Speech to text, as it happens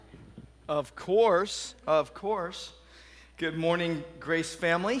Of course, of course. Good morning, Grace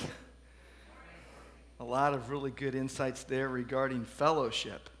family. A lot of really good insights there regarding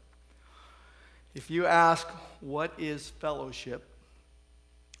fellowship. If you ask, what is fellowship?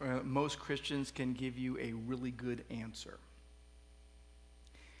 Most Christians can give you a really good answer.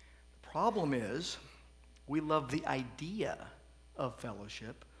 The problem is, we love the idea of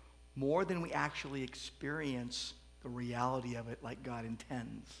fellowship more than we actually experience the reality of it like God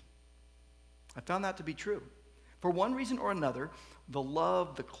intends. I found that to be true. For one reason or another, the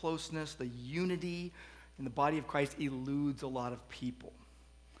love, the closeness, the unity in the body of Christ eludes a lot of people.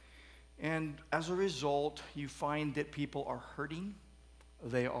 And as a result, you find that people are hurting,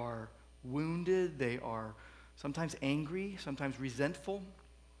 they are wounded, they are sometimes angry, sometimes resentful,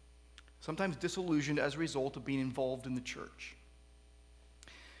 sometimes disillusioned as a result of being involved in the church.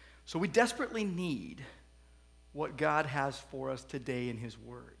 So we desperately need what God has for us today in His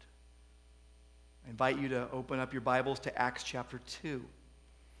Word. I invite you to open up your Bibles to Acts chapter 2.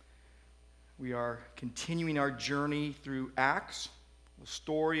 We are continuing our journey through Acts. The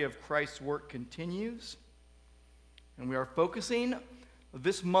story of Christ's work continues. And we are focusing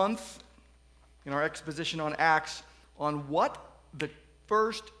this month in our exposition on Acts on what the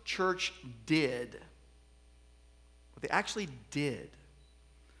first church did. What they actually did.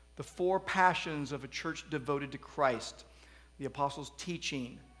 The four passions of a church devoted to Christ. The apostles'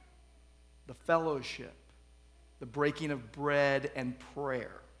 teaching, the fellowship, the breaking of bread, and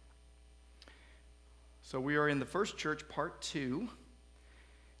prayer. So we are in the first church, part 2.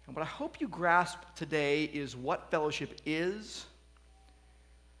 And what I hope you grasp today is what fellowship is,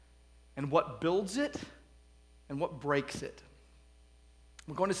 and what builds it, and what breaks it.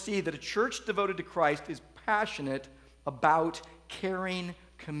 We're going to see that a church devoted to Christ is passionate about caring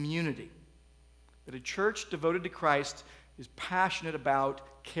community. That a church devoted to Christ is passionate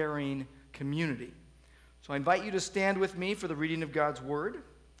about caring community. So I invite you to stand with me for the reading of God's Word.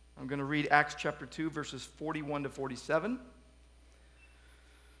 I'm going to read Acts chapter 2, verses 41 to 47.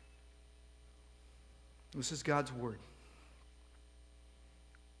 This is God's Word.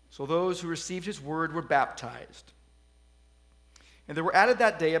 So those who received His Word were baptized. And there were added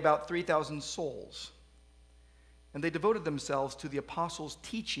that day about 3,000 souls. And they devoted themselves to the apostles'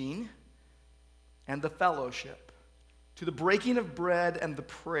 teaching and the fellowship, to the breaking of bread and the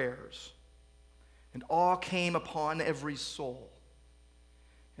prayers. And awe came upon every soul.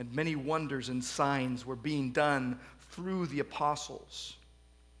 And many wonders and signs were being done through the apostles.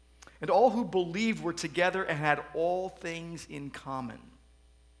 And all who believed were together and had all things in common.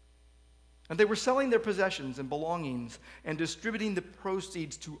 And they were selling their possessions and belongings and distributing the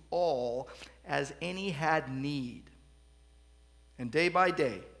proceeds to all as any had need. And day by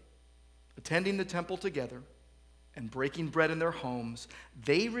day, attending the temple together and breaking bread in their homes,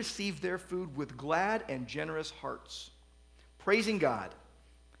 they received their food with glad and generous hearts, praising God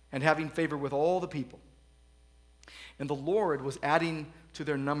and having favor with all the people. And the Lord was adding to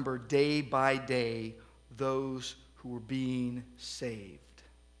their number day by day those who were being saved.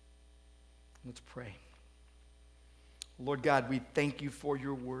 Let's pray. Lord God, we thank you for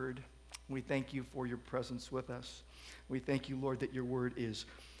your word. We thank you for your presence with us. We thank you, Lord, that your word is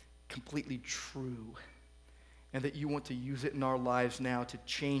completely true and that you want to use it in our lives now to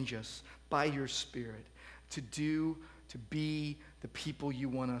change us by your Spirit, to be the people you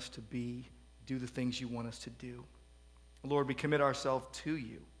want us to be, do the things you want us to do. Lord, we commit ourselves to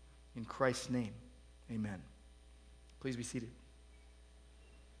you. In Christ's name, amen. Please be seated.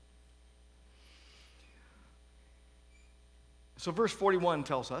 So verse 41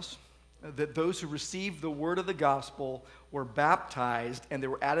 tells us that those who received the word of the gospel were baptized, and there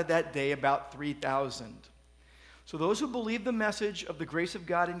were added that day about 3,000. So those who believed the message of the grace of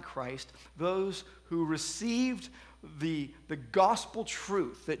God in Christ, those who received the gospel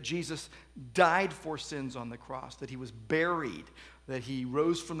truth that Jesus died for sins on the cross, that he was buried, that he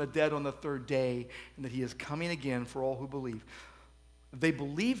rose from the dead on the third day, and that he is coming again for all who believe. They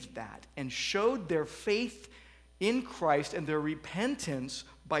believed that and showed their faith in Christ and their repentance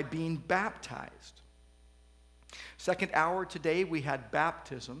by being baptized. Second hour today, we had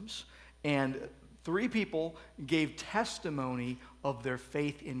baptisms, and 3 people gave testimony of their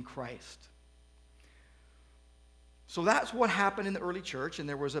faith in Christ. So that's what happened in the early church, and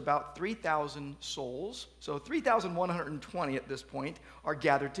there was about 3,000 souls. So 3,120 at this point are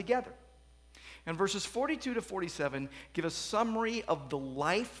gathered together. And verses 42 to 47 give a summary of the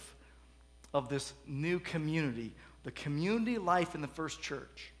life of this new community, the community life in the first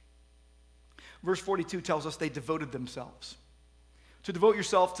church. Verse 42 tells us they devoted themselves. To devote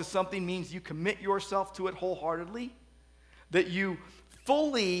yourself to something means you commit yourself to it wholeheartedly, that you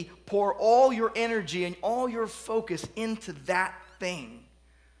fully pour all your energy and all your focus into that thing.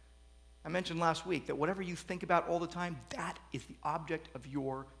 I mentioned last week that whatever you think about all the time, that is the object of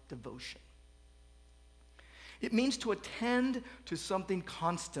your devotion. It means to attend to something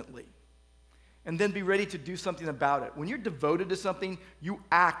constantly and then be ready to do something about it. When you're devoted to something, you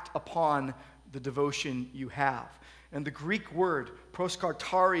act upon the devotion you have. And the Greek word,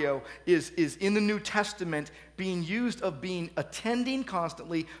 proskartario, is in the New Testament being used of being attending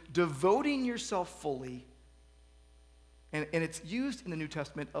constantly, devoting yourself fully. And it's used in the New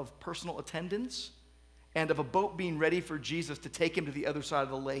Testament of personal attendance and of a boat being ready for Jesus to take him to the other side of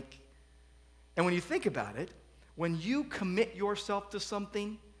the lake. And when you think about it, when you commit yourself to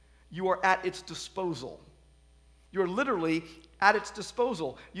something, you are at its disposal. You're literally at its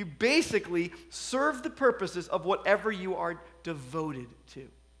disposal. You basically serve the purposes of whatever you are devoted to.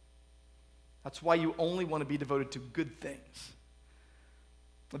 That's why you only want to be devoted to good things.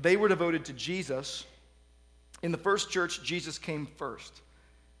 They were devoted to Jesus. In the first church, Jesus came first.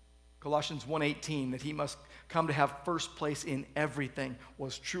 Colossians 1:18, that he must come to have first place in everything,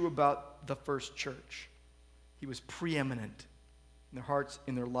 was true about the first church. He was preeminent in their hearts,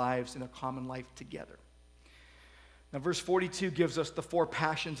 in their lives, in their common life together. Now, verse 42 gives us the four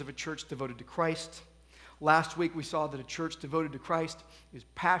passions of a church devoted to Christ. Last week, we saw that a church devoted to Christ is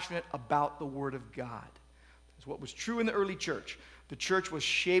passionate about the Word of God. That's what was true in the early church. The church was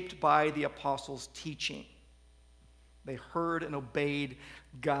shaped by the apostles' teaching. They heard and obeyed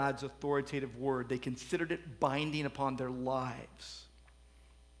God's authoritative word. They considered it binding upon their lives.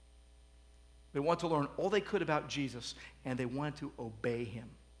 They wanted to learn all they could about Jesus, and they wanted to obey him.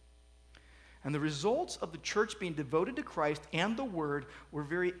 And the results of the church being devoted to Christ and the word were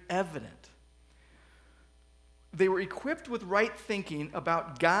very evident. They were equipped with right thinking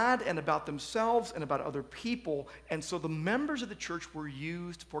about God and about themselves and about other people, and so the members of the church were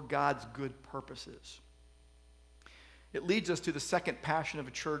used for God's good purposes. It leads us to the second passion of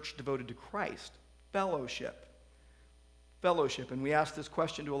a church devoted to Christ, fellowship. Fellowship. And we asked this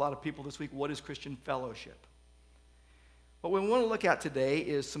question to a lot of people this week: what is Christian fellowship? What we want to look at today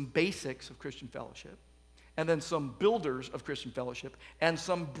is some basics of Christian fellowship, and then some builders of Christian fellowship, and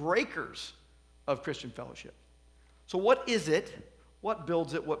some breakers of Christian fellowship. So what is it? What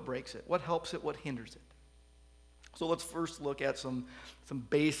builds it? What breaks it? What helps it? What hinders it? So let's first look at some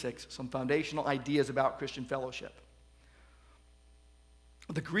basics, some foundational ideas about Christian fellowship.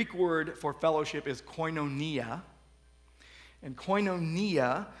 The Greek word for fellowship is koinonia. And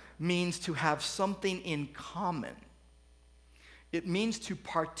koinonia means to have something in common. It means to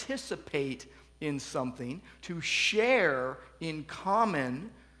participate in something, to share in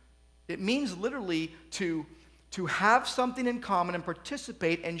common. It means literally to have something in common and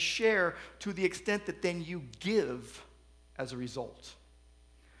participate and share to the extent that then you give as a result.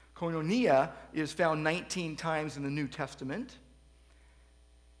 Koinonia is found 19 times in the New Testament.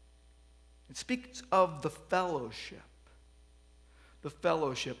 It speaks of the fellowship. The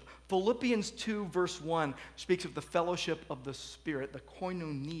fellowship. Philippians 2 verse 1 speaks of the fellowship of the Spirit, the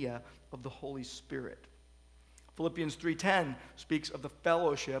koinonia of the Holy Spirit. Philippians 3:10 speaks of the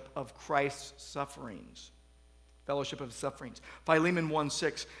fellowship of Christ's sufferings. Fellowship of sufferings. Philemon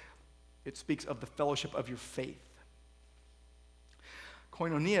 1:6, it speaks of the fellowship of your faith.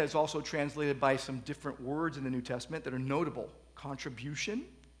 Koinonia is also translated by some different words in the New Testament that are notable: contribution,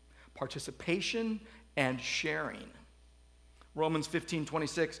 participation, and sharing. Romans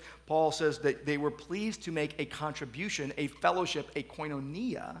 15:26, Paul says that they were pleased to make a contribution, a fellowship, a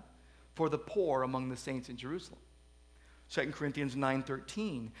koinonia for the poor among the saints in Jerusalem. 2 Corinthians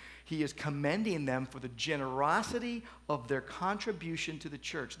 9:13, he is commending them for the generosity of their contribution to the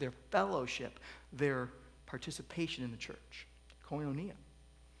church, their fellowship, their participation in the church. Koinonia.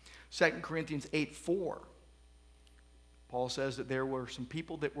 2 Corinthians 8:4, Paul says that there were some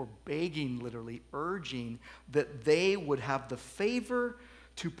people that were begging, literally urging, that they would have the favor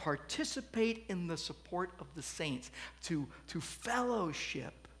to participate in the support of the saints, to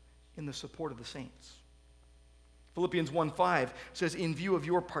fellowship in the support of the saints. Philippians 1:5 says, in view of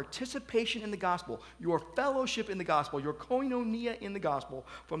your participation in the gospel, your fellowship in the gospel, your koinonia in the gospel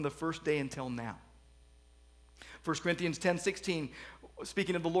from the first day until now. 1 Corinthians 10:16,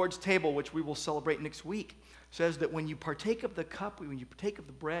 speaking of the Lord's table, which we will celebrate next week, says that when you partake of the cup, when you partake of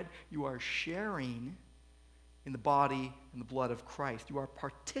the bread, you are sharing in the body and the blood of Christ. You are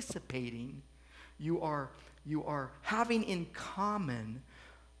participating. You are having in common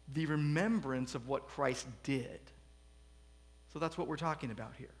the remembrance of what Christ did. So that's what we're talking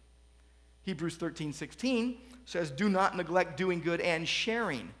about here. Hebrews 13:16 says, do not neglect doing good and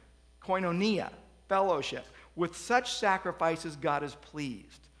sharing, koinonia, fellowship, With such sacrifices, God is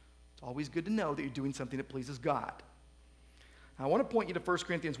pleased. It's always good to know that you're doing something that pleases God. Now, I want to point you to 1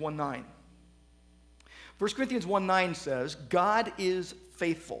 Corinthians 1:9. 1 Corinthians 1:9 says, God is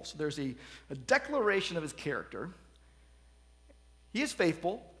faithful. So there's a declaration of his character. He is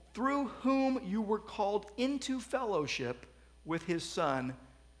faithful, through whom you were called into fellowship with his Son,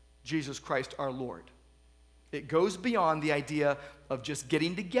 Jesus Christ our Lord. It goes beyond the idea of just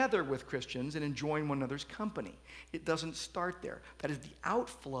getting together with Christians and enjoying one another's company. It doesn't start there. That is the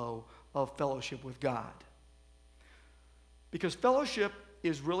outflow of fellowship with God. Because fellowship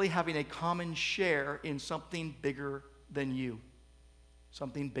is really having a common share in something bigger than you,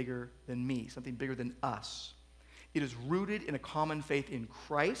 something bigger than me, something bigger than us. It is rooted in a common faith in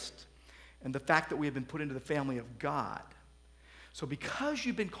Christ and the fact that we have been put into the family of God. So because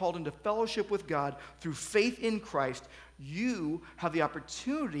you've been called into fellowship with God through faith in Christ, you have the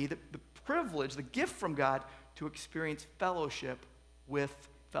opportunity, the privilege, the gift from God to experience fellowship with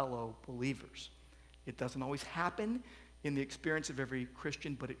fellow believers. It doesn't always happen in the experience of every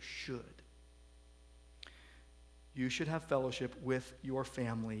Christian, but it should. You should have fellowship with your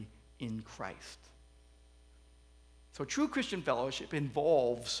family in Christ. So true Christian fellowship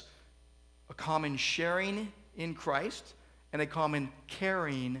involves a common sharing in Christ and a common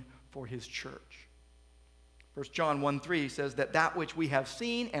caring for his church. 1 John 1:3 says that which we have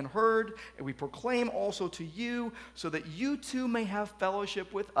seen and heard, and we proclaim also to you, so that you too may have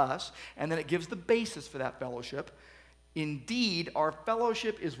fellowship with us. And then it gives the basis for that fellowship. Indeed, our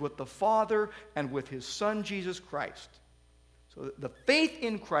fellowship is with the Father and with his Son, Jesus Christ. So the faith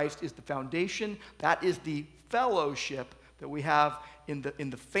in Christ is the foundation. That is the fellowship that we have in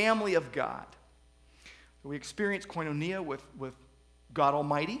the family of God. We experience koinonia with God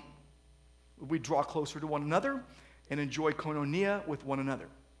Almighty. We draw closer to one another and enjoy koinonia with one another.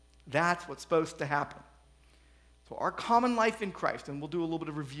 That's what's supposed to happen. So our common life in Christ, and we'll do a little bit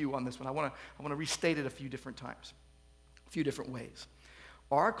of review on this one. I want to restate it a few different times, a few different ways.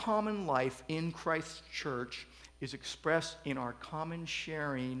 Our common life in Christ's church is expressed in our common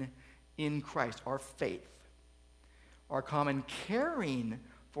sharing in Christ, our faith. Our common caring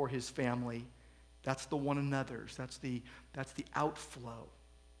for his family, that's the one another's. That's the outflow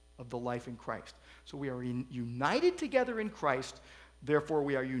of the life in Christ. So we are united together in Christ, therefore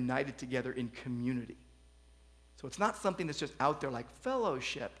we are united together in community. So it's not something that's just out there like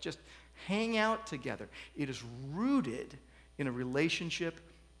fellowship, just hang out together. It is rooted in a relationship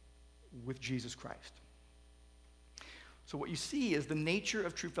with Jesus Christ. So what you see is the nature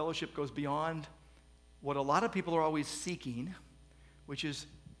of true fellowship goes beyond what a lot of people are always seeking, which is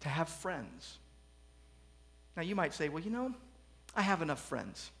to have friends. Now you might say, well, I have enough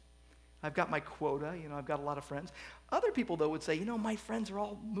friends. I've got my quota, I've got a lot of friends. Other people, though, would say, my friends are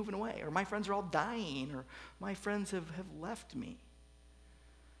all moving away, or my friends are all dying, or my friends have left me.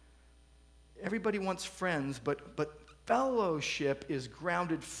 Everybody wants friends, but fellowship is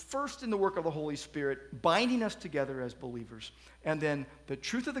grounded first in the work of the Holy Spirit, binding us together as believers, and then the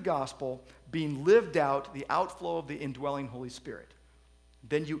truth of the gospel being lived out, the outflow of the indwelling Holy Spirit.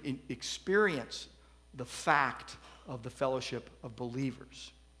 Then you experience the fact of the fellowship of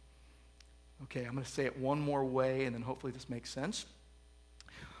believers. Okay, I'm going to say it one more way, and then hopefully this makes sense.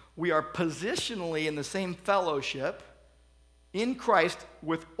 We are positionally in the same fellowship in Christ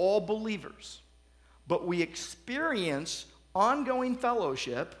with all believers, but we experience ongoing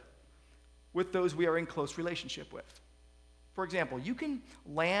fellowship with those we are in close relationship with. For example, you can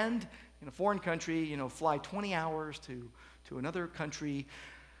land in a foreign country, fly 20 hours to another country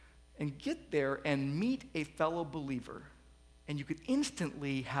and get there and meet a fellow believer, and you could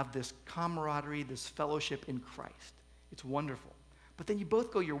instantly have this camaraderie, this fellowship in Christ. It's wonderful. But then you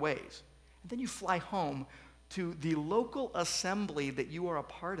both go your ways, and then you fly home to the local assembly that you are a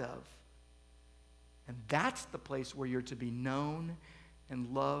part of. And that's the place where you're to be known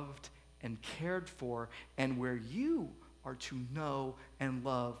and loved and cared for, and where you are to know and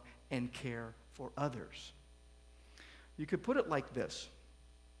love and care for others. You could put it like this.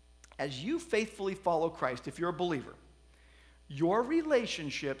 As you faithfully follow Christ, if you're a believer, your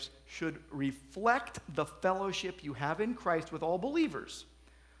relationships should reflect the fellowship you have in Christ with all believers.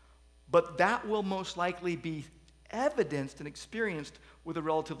 But that will most likely be evidenced and experienced with a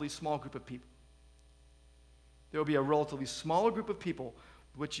relatively small group of people. There will be a relatively smaller group of people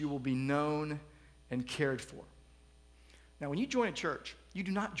which you will be known and cared for. Now, when you join a church, you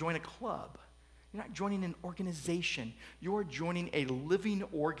do not join a club. You're not joining an organization. You're joining a living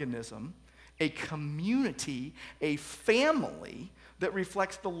organism, a community, a family that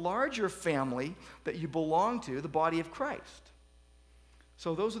reflects the larger family that you belong to, the body of Christ.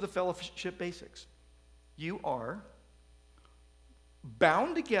 So those are the fellowship basics. You are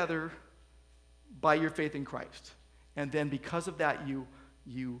bound together by your faith in Christ. And then because of that, you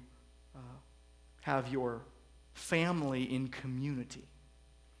have your family in community.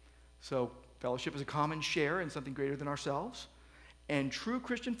 So fellowship is a common share in something greater than ourselves. And true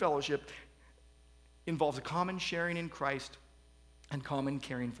Christian fellowship involves a common sharing in Christ and common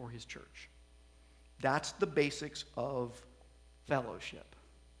caring for his church. That's the basics of fellowship.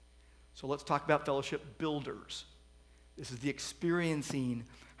 So let's talk about fellowship builders. This is the experiencing.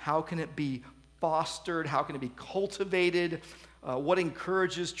 How can it be fostered? How can it be cultivated? What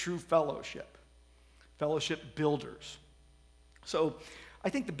encourages true fellowship? Fellowship builders. So I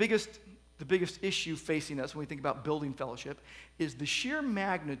think the biggest issue facing us when we think about building fellowship is the sheer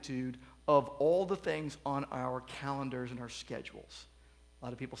magnitude of all the things on our calendars and our schedules. A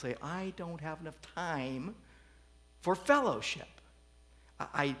lot of people say, I don't have enough time for fellowship.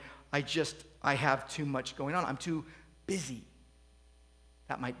 I have too much going on. I'm too busy.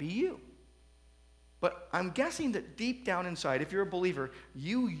 That might be you. But I'm guessing that deep down inside, if you're a believer,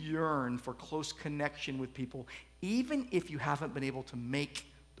 you yearn for close connection with people, even if you haven't been able to make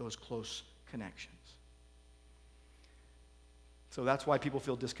those close connections. So that's why people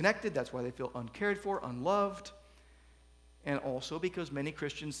feel disconnected. That's why they feel uncared for, unloved. And also because many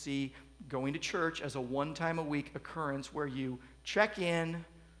Christians see going to church as a one-time-a-week occurrence where you check in,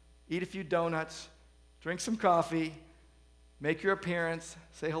 eat a few donuts, drink some coffee, make your appearance,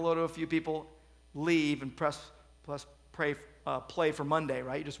 say hello to a few people, leave, and play for Monday,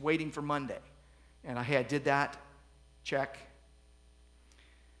 right? You're just waiting for Monday. And I did that. Check.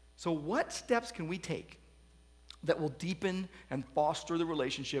 So what steps can we take that will deepen and foster the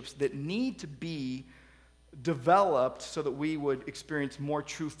relationships that need to be developed so that we would experience more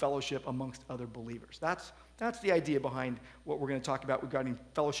true fellowship amongst other believers? That's the idea behind what we're going to talk about regarding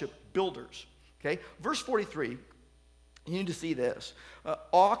fellowship builders. Okay? Verse 43, you need to see this.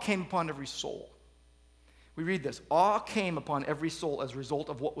 Awe came upon every soul. We read this. Awe came upon every soul as a result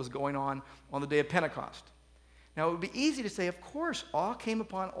of what was going on the day of Pentecost. Now, it would be easy to say, of course, awe came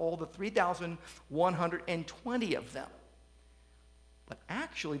upon all the 3,120 of them. But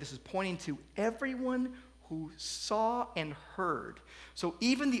actually, this is pointing to everyone who saw and heard. So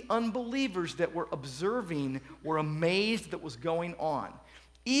even the unbelievers that were observing were amazed that was going on.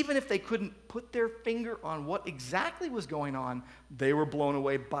 Even if they couldn't put their finger on what exactly was going on, they were blown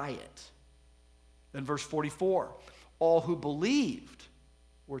away by it. Then verse 44, all who believed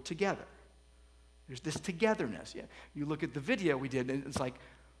were together. There's this togetherness. Yeah, you look at the video we did, and it's like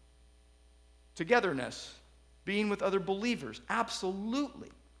togetherness, being with other believers, absolutely.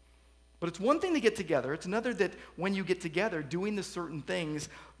 But it's one thing to get together. It's another that when you get together, doing the certain things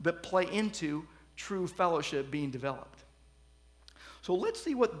that play into true fellowship being developed. So let's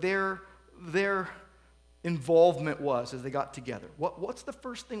see what their involvement was as they got together. What's the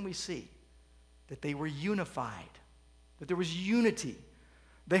first thing we see? That they were unified, that there was unity.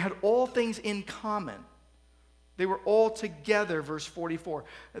 They had all things in common. They were all together, verse 44.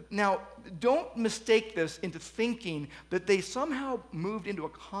 Now, don't mistake this into thinking that they somehow moved into a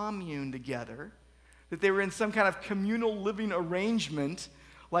commune together, that they were in some kind of communal living arrangement,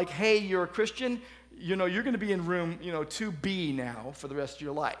 like, hey, you're a Christian, you're going to be in room, 2B now for the rest of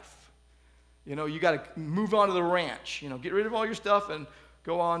your life. You got to move on to the ranch, get rid of all your stuff and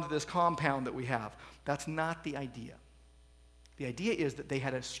go on to this compound that we have. That's not the idea. The idea is that they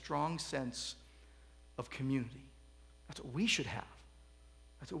had a strong sense of community. That's what we should have.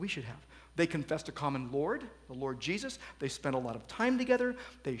 That's what we should have. They confessed a common Lord, the Lord Jesus. They spent a lot of time together.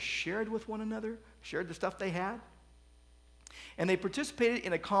 They shared with one another, shared the stuff they had. And they participated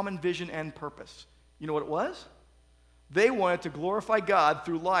in a common vision and purpose. You know what it was? They wanted to glorify God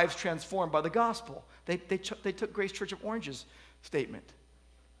through lives transformed by the gospel. They took Grace Church of Orange's statement.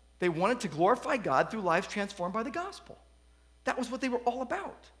 They wanted to glorify God through lives transformed by the gospel. That was what they were all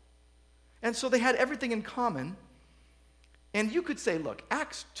about. And so they had everything in common. And you could say, look,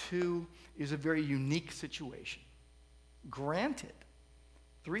 Acts 2 is a very unique situation. Granted,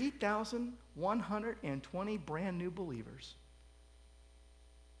 3,120 brand new believers,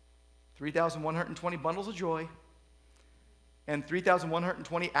 3,120 bundles of joy, and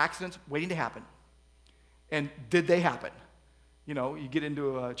 3,120 accidents waiting to happen. And did they happen? You get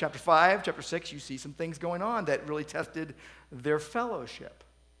into chapter 5, chapter 6, you see some things going on that really tested their fellowship.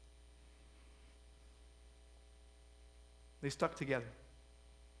 They stuck together.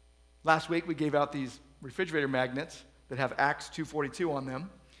 Last week, we gave out these refrigerator magnets that have Acts 2:42 on them.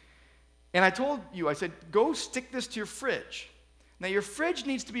 And I told you, I said, go stick this to your fridge. Now, your fridge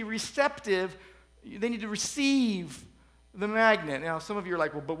needs to be receptive. They need to receive the magnet. Now, some of you are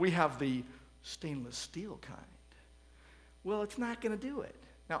like, well, but we have the stainless steel kind. Well, it's not going to do it.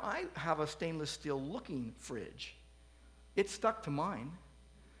 Now, I have a stainless steel looking fridge. It's stuck to mine.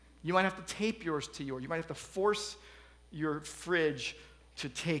 You might have to tape yours to yours. You might have to force your fridge to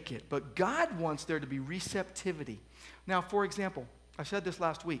take it. But God wants there to be receptivity. Now, for example, I said this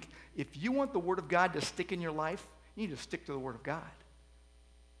last week. If you want the Word of God to stick in your life, you need to stick to the Word of God.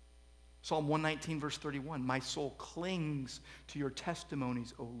 Psalm 119, verse 31, my soul clings to your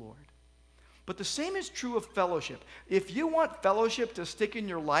testimonies, O Lord. But the same is true of fellowship. If you want fellowship to stick in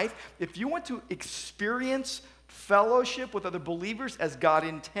your life, if you want to experience fellowship with other believers as God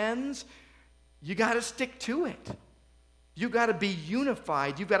intends, you got to stick to it. You got to be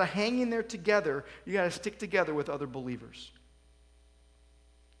unified. You got to hang in there together. You got to stick together with other believers.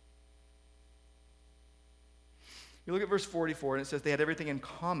 You look at verse 44, and it says they had everything in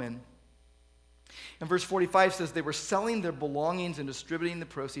common. And verse 45 says they were selling their belongings and distributing the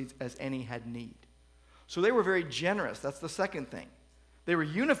proceeds as any had need. So they were very generous. That's the second thing. They were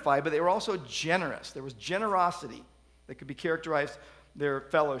unified, but they were also generous. There was generosity that could be characterized their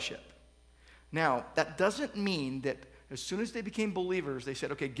fellowship. Now, that doesn't mean that as soon as they became believers, they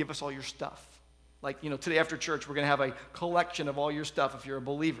said, okay, give us all your stuff. Like, today after church, we're going to have a collection of all your stuff if you're a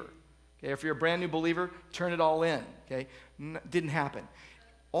believer. Okay, if you're a brand new believer, turn it all in. Okay, didn't happen.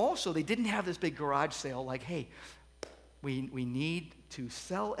 Also, they didn't have this big garage sale like, hey, we need to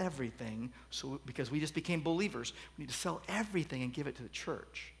sell everything because we just became believers. We need to sell everything and give it to the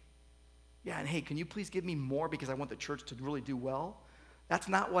church. Yeah, and hey, can you please give me more because I want the church to really do well? That's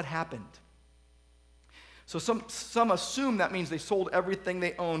not what happened. So some assume that means they sold everything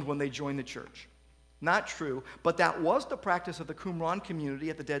they owned when they joined the church. Not true, but that was the practice of the Qumran community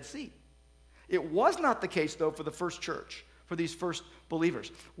at the Dead Sea. It was not the case, though, for the first church, for these first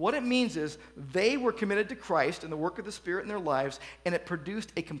believers. What it means is they were committed to Christ and the work of the Spirit in their lives, and it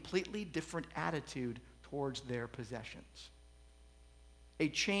produced a completely different attitude towards their possessions. A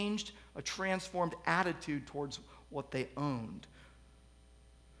changed, a transformed attitude towards what they owned.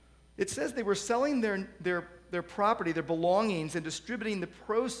 It says they were selling their property, their belongings, and distributing the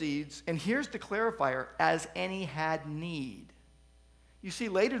proceeds, and here's the clarifier, as any had need. You see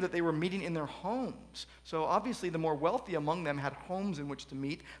later that they were meeting in their homes. So obviously the more wealthy among them had homes in which to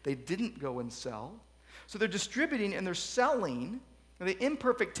meet. They didn't go and sell. So they're distributing and they're selling. And the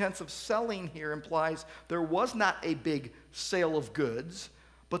imperfect tense of selling here implies there was not a big sale of goods,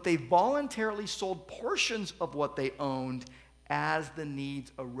 but they voluntarily sold portions of what they owned as the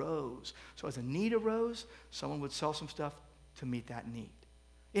needs arose. So as a need arose, someone would sell some stuff to meet that need.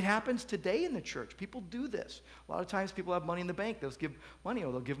 It happens today in the church. People do this. A lot of times people have money in the bank. They'll give money,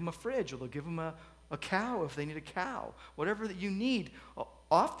 or they'll give them a fridge, or they'll give them a cow if they need a cow. Whatever that you need.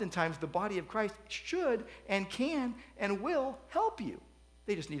 Oftentimes the body of Christ should and can and will help you.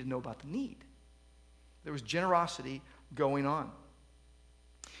 They just need to know about the need. There was generosity going on.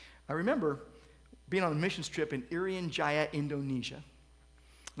 I remember being on a missions trip in Irian Jaya, Indonesia.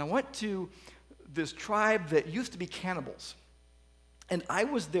 And I went to this tribe that used to be cannibals. And I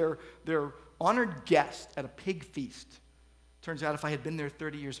was their honored guest at a pig feast. Turns out if I had been there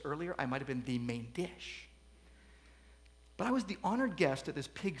 30 years earlier, I might have been the main dish. But I was the honored guest at this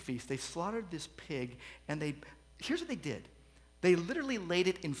pig feast. They slaughtered this pig, and here's what they did. They literally laid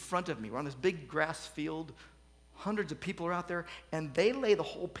it in front of me. We're on this big grass field. Hundreds of people are out there, and they lay the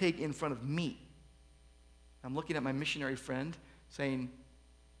whole pig in front of me. I'm looking at my missionary friend saying,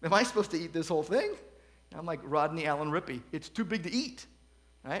 am I supposed to eat this whole thing? I'm like Rodney Allen Rippey. It's too big to eat.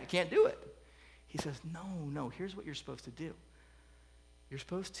 Right? I can't do it. He says, no, here's what you're supposed to do. You're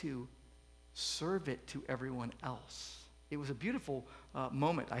supposed to serve it to everyone else. It was a beautiful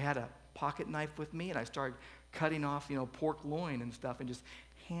moment. I had a pocket knife with me, and I started cutting off, pork loin and stuff and just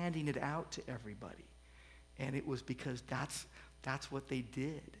handing it out to everybody. And it was because that's what they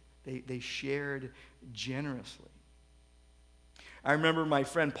did. They shared generously. I remember my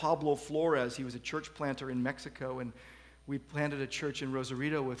friend Pablo Flores. He was a church planter in Mexico, and we planted a church in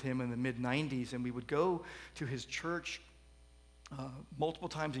Rosarito with him in the mid-'90s, and we would go to his church multiple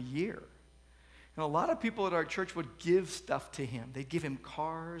times a year. And a lot of people at our church would give stuff to him. They'd give him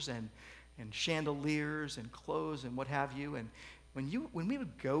cars and chandeliers and clothes and what have you. And when we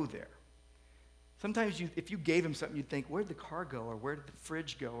would go there, sometimes if you gave him something, you'd think, where'd the car go, or where'd the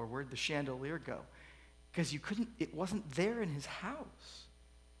fridge go, or where'd the chandelier go? Because it wasn't there in his house.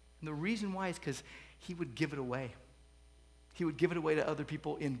 And the reason why is because he would give it away. He would give it away to other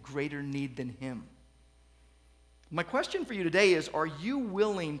people in greater need than him. My question for you today is, are you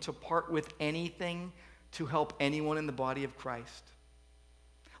willing to part with anything to help anyone in the body of Christ?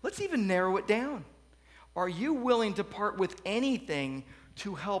 Let's even narrow it down. Are you willing to part with anything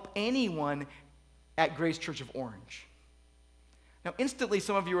to help anyone at Grace Church of Orange. Now, instantly,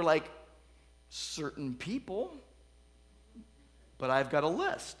 some of you are like, certain people, but I've got a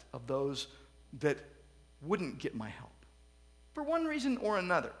list of those that wouldn't get my help for one reason or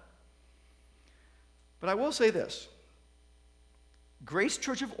another. But I will say this. Grace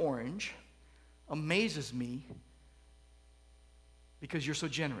Church of Orange amazes me because you're so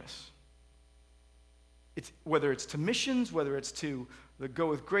generous. Whether it's to missions, whether it's to the Go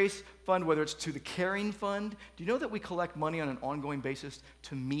With Grace Fund, whether it's to the Caring Fund. Do you know that we collect money on an ongoing basis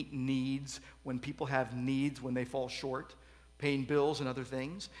to meet needs when people have needs, when they fall short, paying bills and other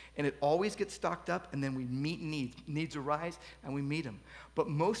things? And it always gets stocked up, and then we meet needs. Needs arise, and we meet them. But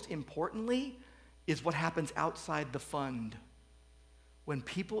most importantly is what happens outside the fund. When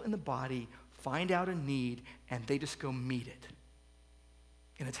people in the body find out a need, and they just go meet it.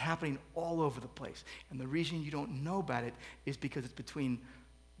 And it's happening all over the place. And the reason you don't know about it is because it's between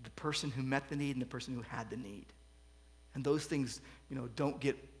the person who met the need and the person who had the need. And those things, don't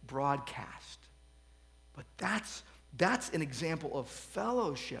get broadcast. But that's an example of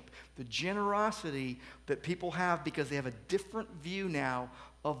fellowship, the generosity that people have because they have a different view now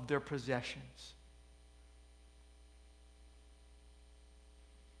of their possessions.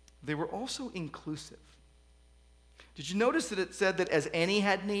 They were also inclusive. Did you notice that it said that as any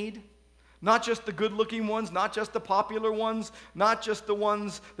had need? Not just the good-looking ones, not just the popular ones, not just the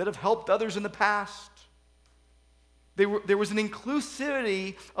ones that have helped others in the past. There was an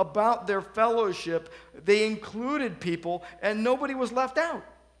inclusivity about their fellowship. They included people, and nobody was left out.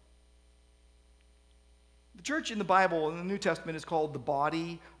 The church in the Bible, in the New Testament, is called the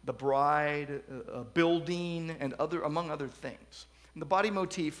body, the bride, a building, and among other things. And the body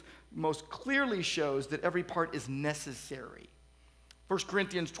motif most clearly shows that every part is necessary. 1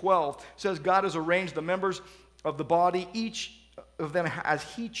 Corinthians 12 says God has arranged the members of the body, each of them as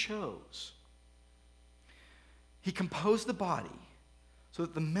he chose. He composed the body so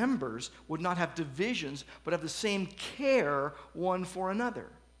that the members would not have divisions, but have the same care one for another.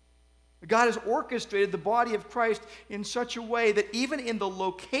 God has orchestrated the body of Christ in such a way that even in the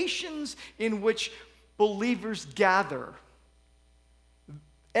locations in which believers gather,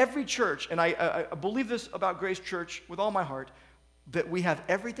 every church, and I believe this about Grace Church with all my heart, that we have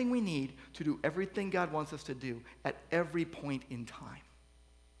everything we need to do everything God wants us to do at every point in time.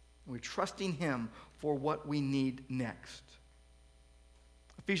 We're trusting him for what we need next.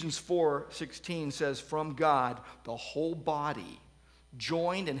 Ephesians 4:16 says, "From God, the whole body,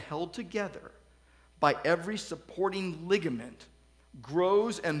 joined and held together by every supporting ligament,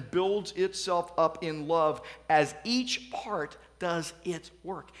 grows and builds itself up in love as each part does its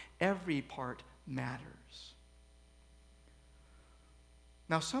work." Every part matters.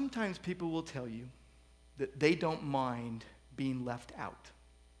 Now, sometimes people will tell you that they don't mind being left out.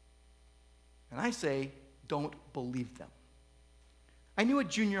 And I say, don't believe them. I knew a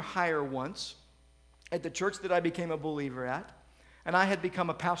junior hire once at the church that I became a believer at, and I had become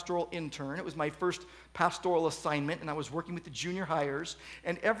a pastoral intern. It was my first pastoral assignment, and I was working with the junior hires.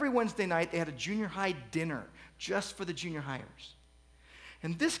 And every Wednesday night, they had a junior high dinner just for the junior hires.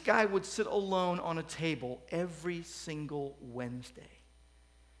 And this guy would sit alone on a table every single Wednesday.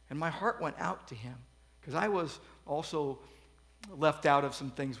 And my heart went out to him because I was also left out of some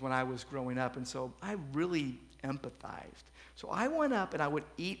things when I was growing up, and so I really empathized. So I went up and I would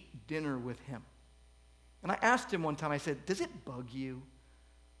eat dinner with him. And I asked him one time, I said, "Does it bug you?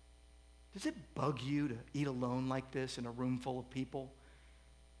 Does it bug you to eat alone like this in a room full of people?"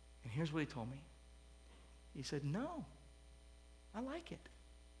 And here's what he told me. He said, "No, I like it."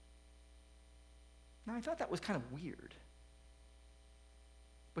 Now, I thought that was kind of weird.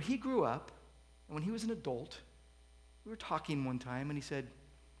 But he grew up, and when he was an adult, we were talking one time, and he said, "Do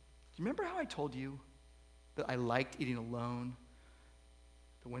you remember how I told you that I liked eating alone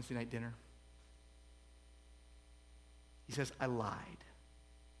at the Wednesday night dinner?" He says, "I lied."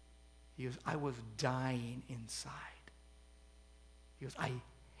 He goes, "I was dying inside." He goes, "I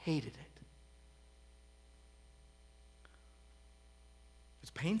hated it."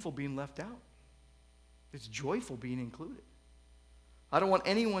 It's painful being left out. It's joyful being included. I don't want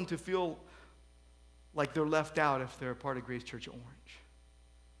anyone to feel like they're left out if they're a part of Grace Church Orange.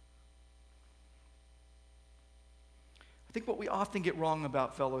 I think what we often get wrong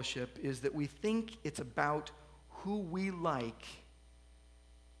about fellowship is that we think it's about who we like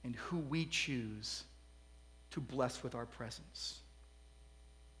and who we choose to bless with our presence.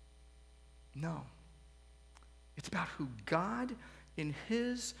 No. It's about who God, in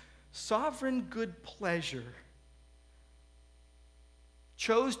his sovereign good pleasure,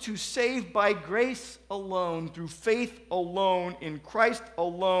 chose to save by grace alone, through faith alone, in Christ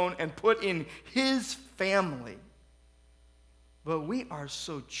alone, and put in his family. But we are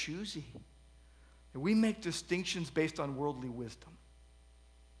so choosy that we make distinctions based on worldly wisdom.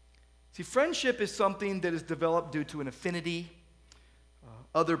 See, friendship is something that is developed due to an affinity,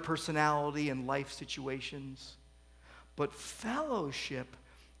 other personality, and life situations. But fellowship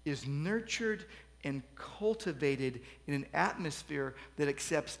is nurtured and cultivated in an atmosphere that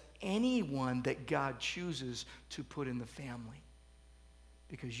accepts anyone that God chooses to put in the family.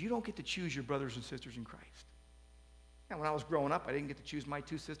 Because you don't get to choose your brothers and sisters in Christ. And when I was growing up, I didn't get to choose my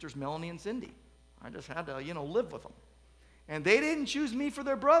two sisters, Melanie and Cindy. I just had to, live with them. And they didn't choose me for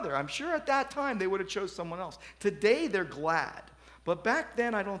their brother. I'm sure at that time they would have chose someone else. Today they're glad. But back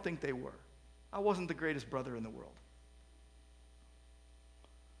then I don't think they were. I wasn't the greatest brother in the world.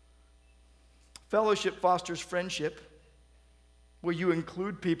 Fellowship fosters friendship, where you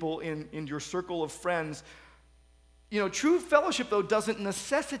include people in your circle of friends. True fellowship, though, doesn't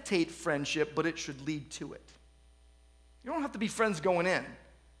necessitate friendship, but it should lead to it. You don't have to be friends going in,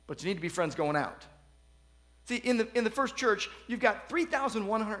 but you need to be friends going out. See, in the first church, you've got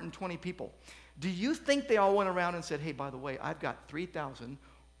 3,120 people. Do you think they all went around and said, hey, by the way, I've got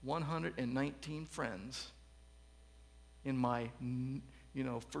 3,119 friends in my,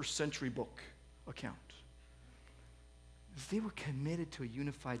 first century book account? They were committed to a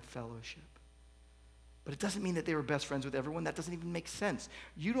unified fellowship. But it doesn't mean that they were best friends with everyone. That doesn't even make sense.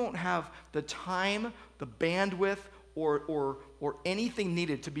 You don't have the time, the bandwidth, or anything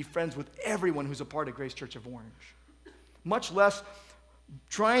needed to be friends with everyone who's a part of Grace Church of Orange. Much less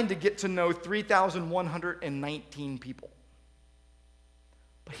trying to get to know 3,119 people.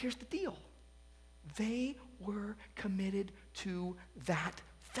 But here's the deal. They were committed to that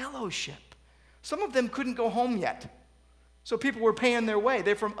fellowship. Some of them couldn't go home yet. So people were paying their way.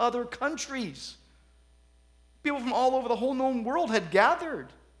 They're from other countries. People from all over the whole known world had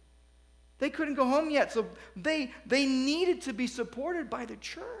gathered. They couldn't go home yet, so they needed to be supported by the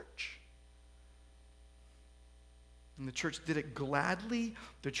church. And the church did it gladly.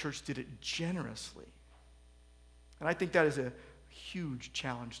 The church did it generously. And I think that is a huge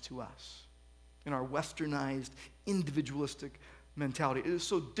challenge to us in our westernized, individualistic mentality. It is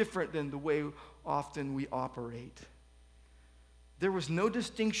so different than the way often we operate. There was no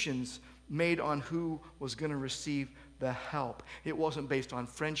distinctions made on who was going to receive the help. It wasn't based on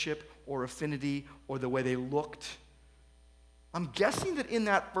friendship or affinity or the way they looked. I'm guessing that in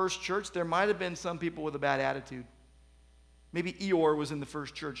that first church, there might have been some people with a bad attitude. Maybe Eeyore was in the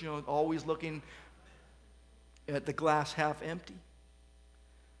first church, always looking at the glass half empty.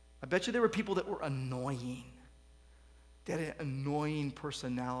 I bet you there were people that were annoying. They had an annoying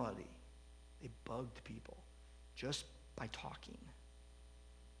personality. They bugged people just by talking.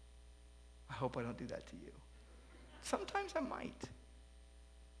 I hope I don't do that to you. Sometimes I might.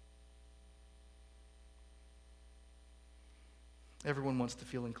 Everyone wants to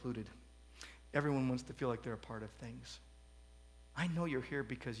feel included. Everyone wants to feel like they're a part of things. I know you're here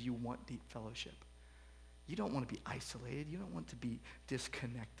because you want deep fellowship. You don't want to be isolated. You don't want to be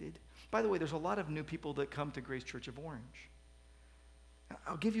disconnected. By the way, there's a lot of new people that come to Grace Church of Orange.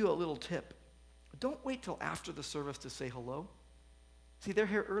 I'll give you a little tip. Don't wait till after the service to say hello. See, they're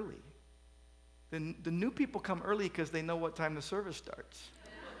here early. The new people come early because they know what time the service starts.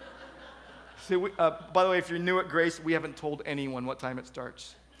 See, by the way, if you're new at Grace, we haven't told anyone what time it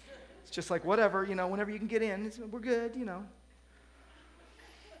starts. It's just like, whatever, whenever you can get in, we're good,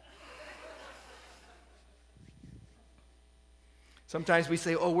 Sometimes we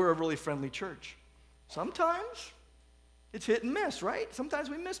say, oh, we're a really friendly church. Sometimes it's hit and miss, right? Sometimes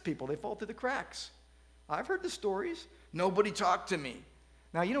we miss people. They fall through the cracks. I've heard the stories. Nobody talked to me.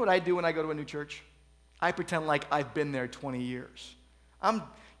 Now, you know what I do when I go to a new church? I pretend like I've been there 20 years. I'm,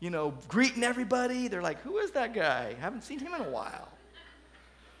 greeting everybody. They're like, who is that guy? Haven't seen him in a while.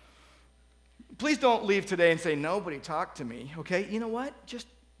 Please don't leave today and say, nobody talked to me, okay? You know what? Just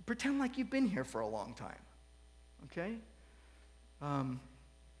pretend like you've been here for a long time, okay?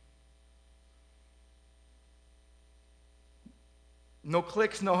 No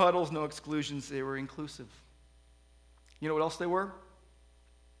cliques, no huddles, no exclusions. They were inclusive. You know what else they were?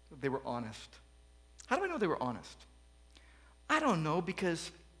 They were honest. How do I know they were honest? I don't know, because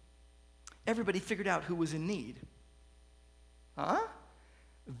everybody figured out who was in need.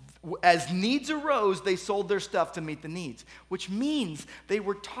 As needs arose, they sold their stuff to meet the needs, which means they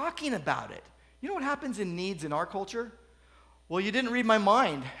were talking about it. You know what happens in needs in our culture? Well, you didn't read my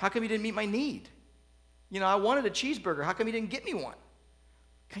mind. How come you didn't meet my need? I wanted a cheeseburger. How come you didn't get me one?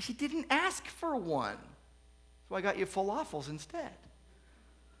 Because you didn't ask for one. So I got you falafels instead.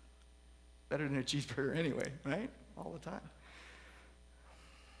 better than a cheeseburger anyway, right? All the time.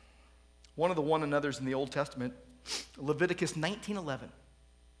 One of the one another's in the Old Testament, Leviticus 19:11.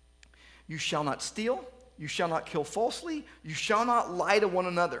 You shall not steal, you shall not kill falsely, you shall not lie to one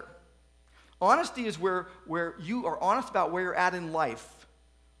another. Honesty is where you are honest about where you're at in life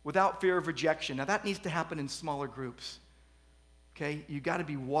without fear of rejection. Now that needs to happen in smaller groups. Okay? You got to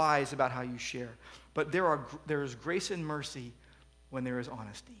be wise about how you share. But there is grace and mercy when there is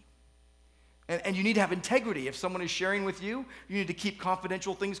honesty. And you need to have integrity. If someone is sharing with you, you need to keep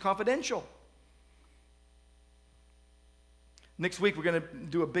confidential things confidential. Next week, we're going to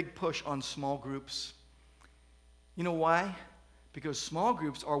do a big push on small groups. You know why? Because small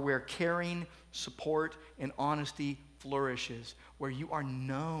groups are where caring, support, and honesty flourishes, where you are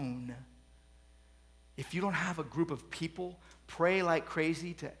known. If you don't have a group of people, pray like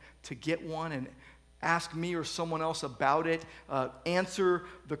crazy to get one and ask me or someone else about it. Answer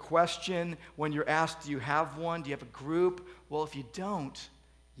the question when you're asked, do you have one? Do you have a group? Well, if you don't,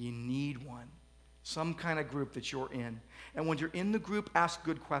 you need one. Some kind of group that you're in. And when you're in the group, ask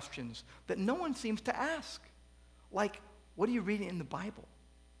good questions that no one seems to ask. Like, what are you reading in the Bible?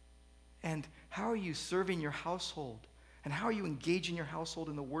 And how are you serving your household? And how are you engaging your household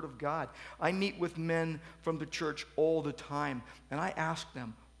in the Word of God? I meet with men from the church all the time, and I ask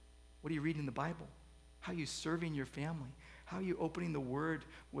them, what are you reading in the Bible? How are you serving your family? How are you opening the Word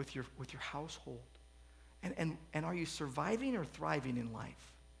with your household? And are you surviving or thriving in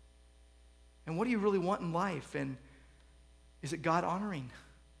life? And what do you really want in life? And is it God-honoring?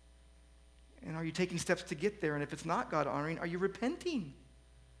 And are you taking steps to get there? And if it's not God-honoring, are you repenting?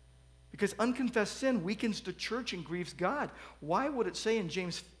 Because unconfessed sin weakens the church and grieves God. Why would it say in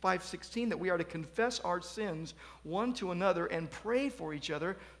James 5:16 that we are to confess our sins one to another and pray for each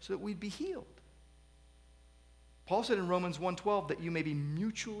other so that we'd be healed? Paul said in Romans 1:12 that we may be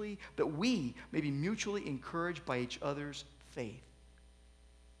mutually encouraged by each other's faith.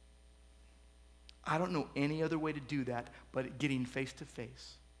 I don't know any other way to do that but getting face to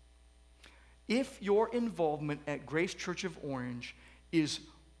face. If your involvement at Grace Church of Orange is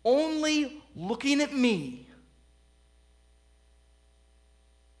only looking at me,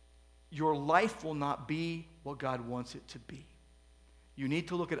 your life will not be what God wants it to be. You need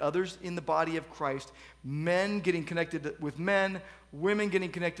to look at others in the body of Christ, men getting connected with men, women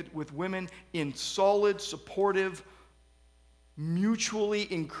getting connected with women in solid, supportive,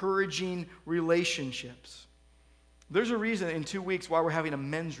 mutually encouraging relationships. There's a reason in 2 weeks why we're having a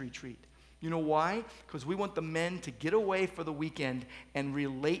men's retreat. You know why? Because we want the men to get away for the weekend and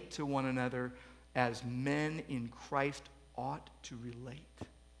relate to one another as men in Christ ought to relate.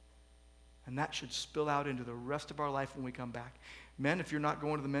 And that should spill out into the rest of our life when we come back. Men, if you're not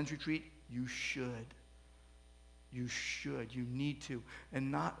going to the men's retreat, you should. You should. You need to.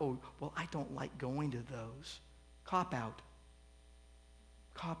 And not, oh, well, I don't like going to those. Cop out.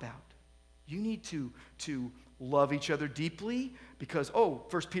 Cop out. You need to love each other deeply because,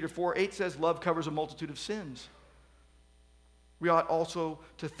 1 Peter 4:8 says love covers a multitude of sins. We ought also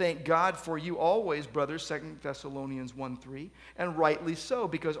to thank God for you always, brothers, 2 Thessalonians 1:3, and rightly so,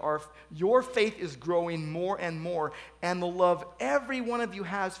 because your faith is growing more and more, and the love every one of you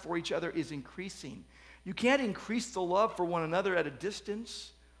has for each other is increasing. You can't increase the love for one another at a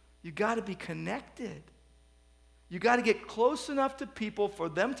distance. You got to be connected. You got to get close enough to people for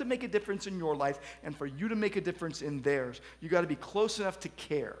them to make a difference in your life and for you to make a difference in theirs. You got to be close enough to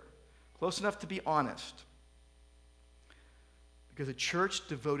care, close enough to be honest. Because a church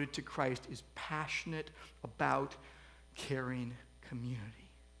devoted to Christ is passionate about caring community.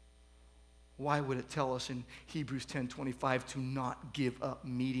 Why would it tell us in Hebrews 10:25 to not give up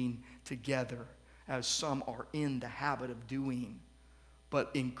meeting together as some are in the habit of doing,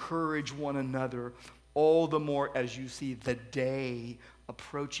 but encourage one another all the more as you see the day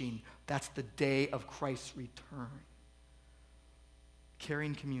approaching. That's the day of Christ's return.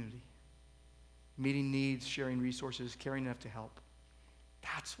 Caring community. Meeting needs, sharing resources, caring enough to help.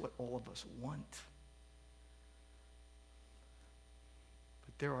 That's what all of us want.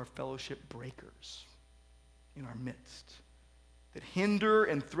 But there are fellowship breakers in our midst that hinder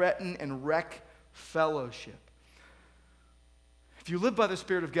and threaten and wreck fellowship. If you live by the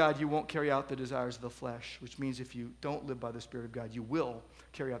Spirit of God, you won't carry out the desires of the flesh, which means if you don't live by the Spirit of God, you will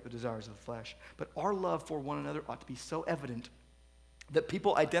carry out the desires of the flesh. But our love for one another ought to be so evident that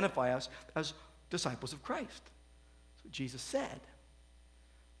people identify us as disciples of Christ. That's what Jesus said.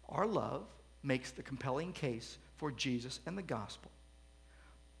 Our love makes the compelling case for Jesus and the gospel.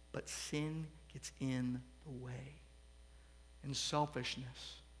 But sin gets in the way. And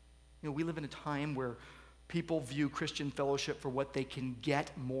selfishness. We live in a time where people view Christian fellowship for what they can get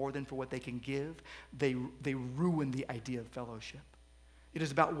more than for what they can give, they ruin the idea of fellowship. It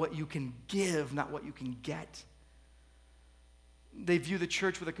is about what you can give, not what you can get. They view the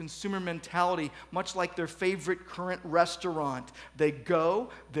church with a consumer mentality, much like their favorite current restaurant. They go,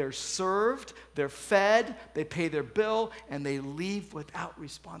 they're served, they're fed, they pay their bill, and they leave without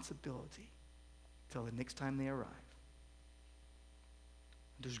responsibility until the next time they arrive.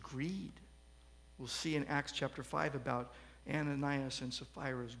 There's greed. We'll see in Acts chapter 5 about Ananias and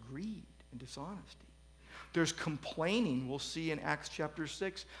Sapphira's greed and dishonesty. There's complaining. We'll see in Acts chapter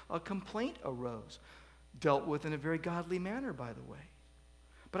 6, a complaint arose, dealt with in a very godly manner, by the way.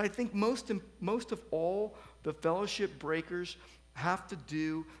 But I think most of all, the fellowship breakers have to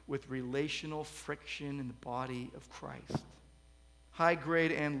do with relational friction in the body of Christ. High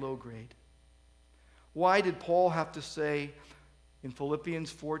grade and low grade. Why did Paul have to say in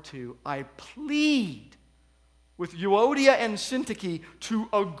Philippians 4:2, I plead with Euodia and Syntyche to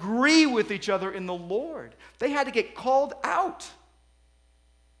agree with each other in the Lord? They had to get called out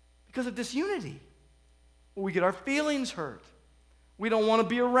because of disunity. We get our feelings hurt. We don't want to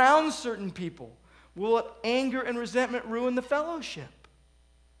be around certain people. We'll let anger and resentment ruin the fellowship.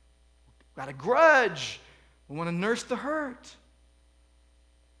 We've got a grudge. We want to nurse the hurt.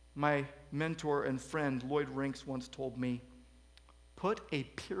 My mentor and friend Lloyd Rinks once told me, put a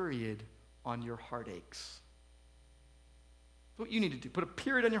period on your heartaches. That's what you need to do. Put a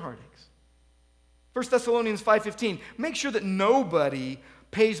period on your heartaches. 1 Thessalonians 5:15, make sure that nobody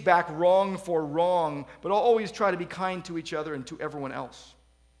pays back wrong for wrong, but always try to be kind to each other and to everyone else.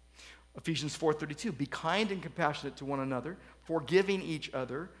 Ephesians 4:32, be kind and compassionate to one another, forgiving each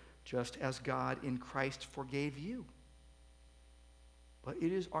other, just as God in Christ forgave you. But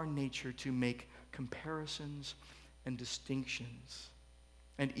it is our nature to make comparisons and distinctions,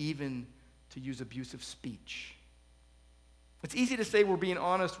 and even to use abusive speech. It's easy to say we're being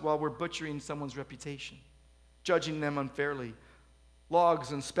honest while we're butchering someone's reputation, judging them unfairly,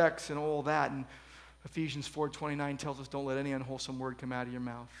 logs and specks and all that. And Ephesians 4:29 tells us don't let any unwholesome word come out of your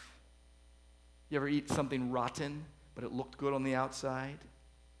mouth. You ever eat something rotten, but it looked good on the outside?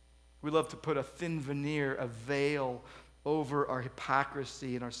 We love to put a thin veneer, a veil over our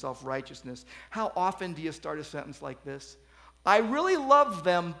hypocrisy and our self-righteousness. How often do you start a sentence like this? I really love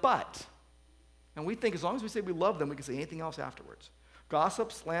them, but. And we think as long as we say we love them, we can say anything else afterwards.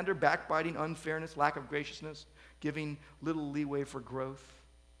 Gossip, slander, backbiting, unfairness, lack of graciousness, giving little leeway for growth.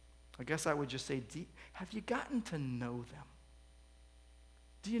 I guess I would just say, have you gotten to know them?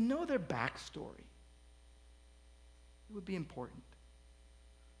 Do you know their backstory? It would be important.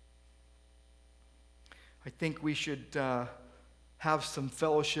 I think we should have some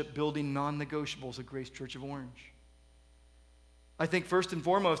fellowship building non-negotiables at Grace Church of Orange. I think first and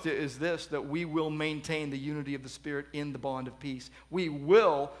foremost is this, that we will maintain the unity of the Spirit in the bond of peace. We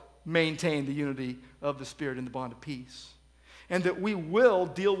will maintain the unity of the Spirit in the bond of peace. And that we will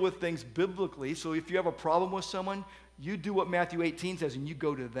deal with things biblically. So if you have a problem with someone, you do what Matthew 18 says and you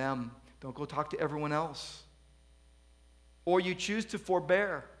go to them. Don't go talk to everyone else. Or you choose to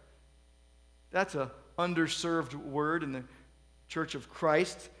forbear. That's a underserved word in the Church of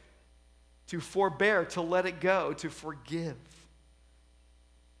Christ. To forbear, to let it go, to forgive.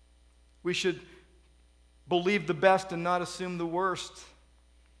 We should believe the best and not assume the worst.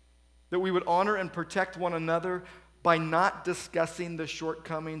 That we would honor and protect one another by not discussing the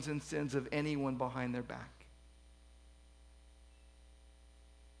shortcomings and sins of anyone behind their back.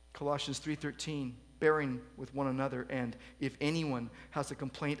 Colossians 3:13, bearing with one another, and if anyone has a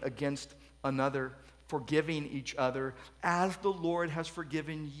complaint against another, forgiving each other, as the Lord has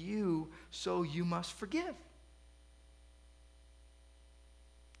forgiven you, so you must forgive.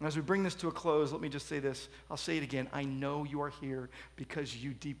 And as we bring this to a close, let me just say this. I'll say it again. I know you are here because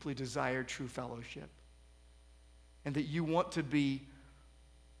you deeply desire true fellowship. And that you want to be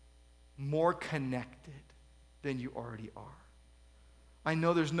more connected than you already are. I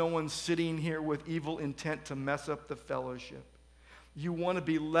know there's no one sitting here with evil intent to mess up the fellowship. You want to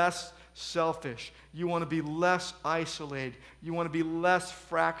be less selfish. You want to be less isolated. You want to be less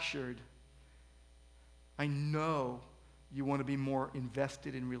fractured. I know you want to be more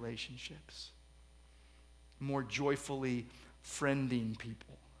invested in relationships, more joyfully friending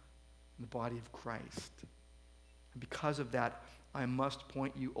people in the body of Christ. And because of that, I must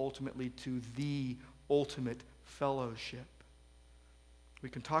point you ultimately to the ultimate fellowship. We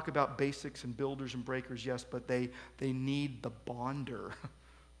can talk about basics and builders and breakers, yes, but they need the bonder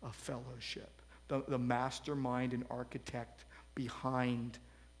of fellowship, the mastermind and architect behind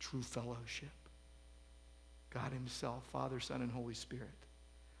true fellowship. God himself, Father, Son, and Holy Spirit.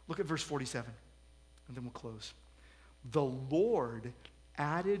 Look at verse 47. And then we'll close. The Lord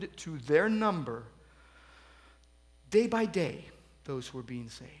added to their number day by day those who were being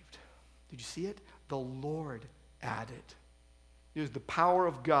saved. Did you see it? The Lord added. It is the power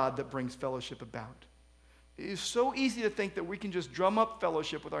of God that brings fellowship about. It is so easy to think that we can just drum up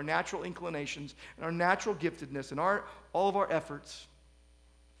fellowship with our natural inclinations and our natural giftedness and all of our efforts.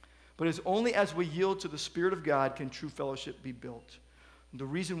 But it's only as we yield to the Spirit of God can true fellowship be built. And the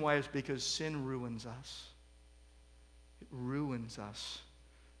reason why is because sin ruins us. It ruins us.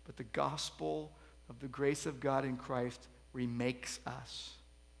 But the gospel of the grace of God in Christ remakes us.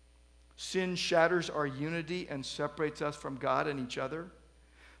 Sin shatters our unity and separates us from God and each other.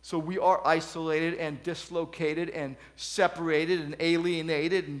 So we are isolated and dislocated and separated and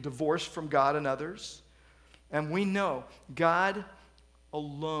alienated and divorced from God and others. And we know God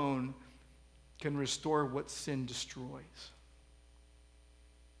alone can restore what sin destroys.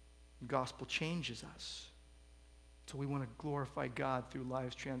 The gospel changes us. So we want to glorify God through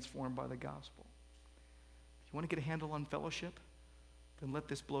lives transformed by the gospel. If you want to get a handle on fellowship, then let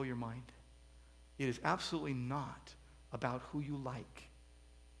this blow your mind. It is absolutely not about who you like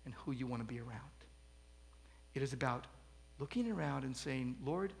and who you want to be around. It is about looking around and saying,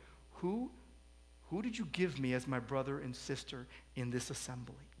 Lord, who did you give me as my brother and sister in this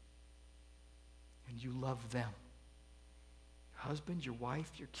assembly? And you love them. Your husband, your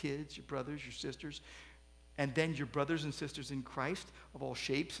wife, your kids, your brothers, your sisters, and then your brothers and sisters in Christ of all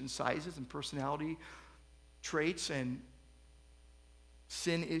shapes and sizes and personality traits and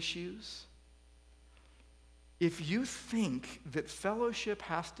sin issues. If you think that fellowship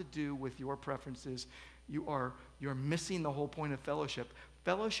has to do with your preferences, you're missing the whole point of fellowship.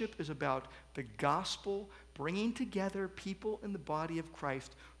 Fellowship is about the gospel bringing together people in the body of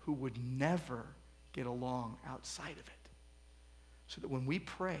Christ who would never get along outside of it. So that when we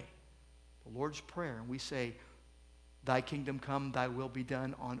pray the Lord's Prayer and we say, thy kingdom come, thy will be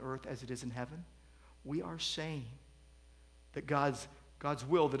done on earth as it is in heaven, we are saying that God's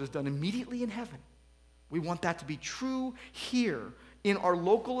will that is done immediately in heaven, we want that to be true here in our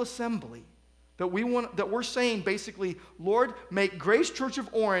local assembly. That we're saying basically, Lord, make Grace Church of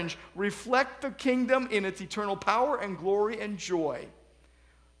Orange reflect the kingdom in its eternal power and glory and joy.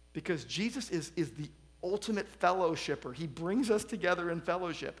 Because Jesus is the ultimate fellowshipper. He brings us together in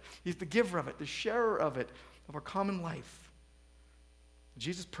fellowship. He's the giver of it, the sharer of it, of our common life.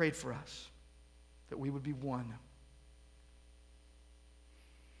 Jesus prayed for us that we would be one.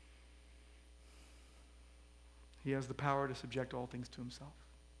 He has the power to subject all things to himself.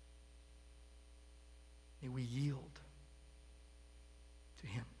 May we yield to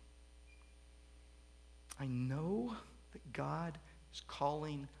him. I know that God is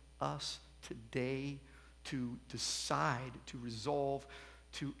calling us today to decide, to resolve,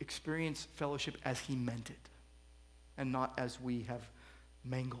 to experience fellowship as he meant it, and not as we have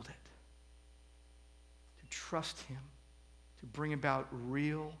mangled it. To trust him, to bring about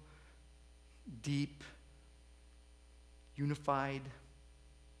real, deep, unified,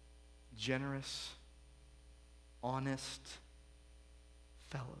 generous, honest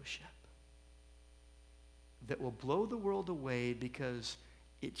fellowship that will blow the world away because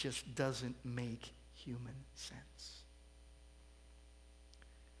it just doesn't make human sense.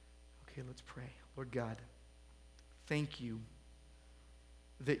 Okay, let's pray. Lord God, thank you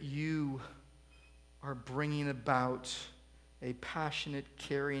that you are bringing about a passionate,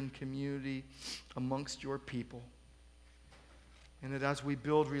 caring community amongst your people. And that as we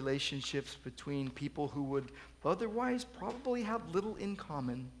build relationships between people who would otherwise probably have little in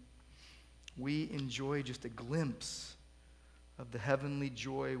common, we enjoy just a glimpse of the heavenly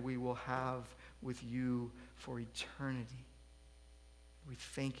joy we will have with you for eternity. We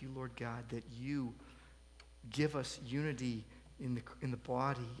thank you, Lord God, that you give us unity in the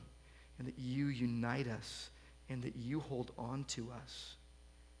body, and that you unite us, and that you hold on to us,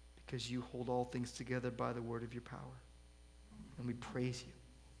 because you hold all things together by the word of your power. And we praise you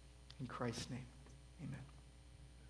in Christ's name.